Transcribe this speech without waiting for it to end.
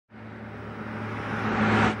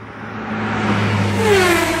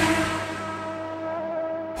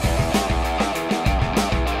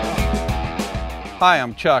Hi,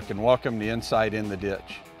 I'm Chuck and welcome to Inside in the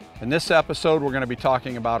Ditch. In this episode, we're going to be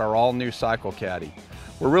talking about our all-new Cycle Caddy.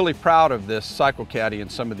 We're really proud of this Cycle Caddy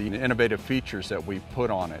and some of the innovative features that we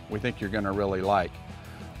put on it. We think you're going to really like.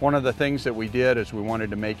 One of the things that we did is we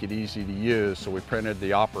wanted to make it easy to use, so we printed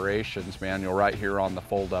the operations manual right here on the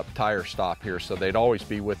fold-up tire stop here, so they'd always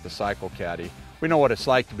be with the Cycle Caddy. We know what it's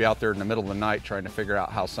like to be out there in the middle of the night trying to figure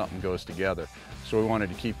out how something goes together, so we wanted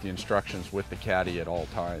to keep the instructions with the caddy at all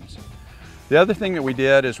times. The other thing that we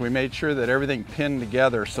did is we made sure that everything pinned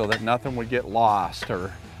together so that nothing would get lost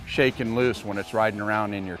or shaken loose when it's riding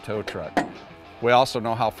around in your tow truck. We also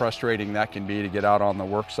know how frustrating that can be to get out on the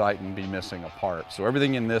work site and be missing a part. So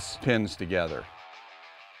everything in this pins together.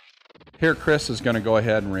 Here Chris is going to go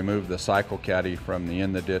ahead and remove the Cycle Caddy from the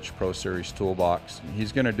In the Ditch Pro Series toolbox.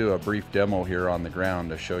 He's going to do a brief demo here on the ground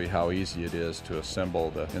to show you how easy it is to assemble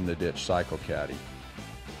the In the Ditch Cycle Caddy.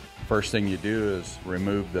 First thing you do is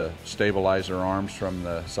remove the stabilizer arms from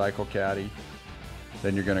the Cycle Caddy.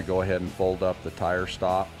 Then you're going to go ahead and fold up the tire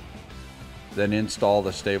stop. Then install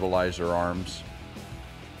the stabilizer arms.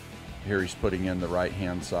 Here he's putting in the right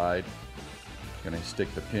hand side. Going to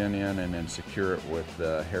stick the pin in and then secure it with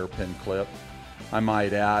the hairpin clip. I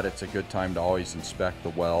might add, it's a good time to always inspect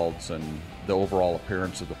the welds and the overall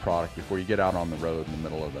appearance of the product before you get out on the road in the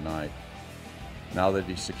middle of the night. Now that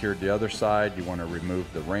he's secured the other side, you want to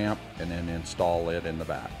remove the ramp and then install it in the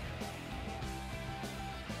back.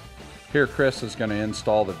 Here Chris is going to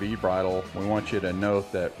install the V-bridle. We want you to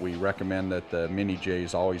note that we recommend that the mini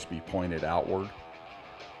J's always be pointed outward.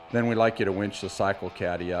 Then we'd like you to winch the Cycle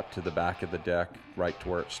Caddy up to the back of the deck, right to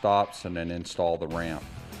where it stops, and then install the ramp.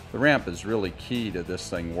 The ramp is really key to this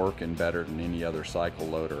thing working better than any other cycle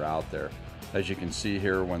loader out there. As you can see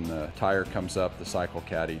here, when the tire comes up, the Cycle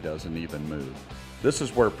Caddy doesn't even move. This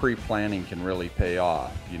is where pre-planning can really pay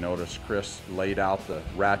off. You notice Chris laid out the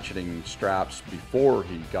ratcheting straps before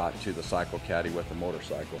he got to the Cycle Caddy with the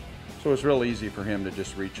motorcycle. So it's real easy for him to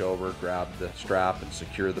just reach over, grab the strap, and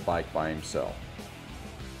secure the bike by himself.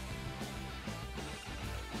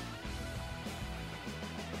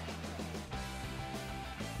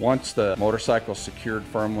 Once the motorcycle is secured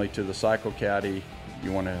firmly to the Cycle Caddy,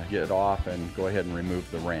 you want to get it off and go ahead and remove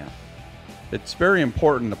the ramp. It's very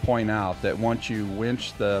important to point out that once you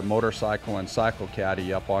winch the motorcycle and Cycle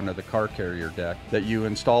Caddy up onto the car carrier deck, that you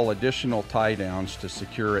install additional tie downs to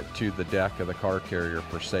secure it to the deck of the car carrier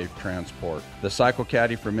for safe transport. The Cycle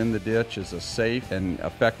Caddy from In the Ditch is a safe and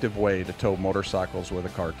effective way to tow motorcycles with a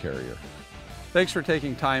car carrier. Thanks for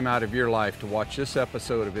taking time out of your life to watch this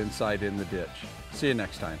episode of Inside in the Ditch. See you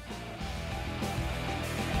next time.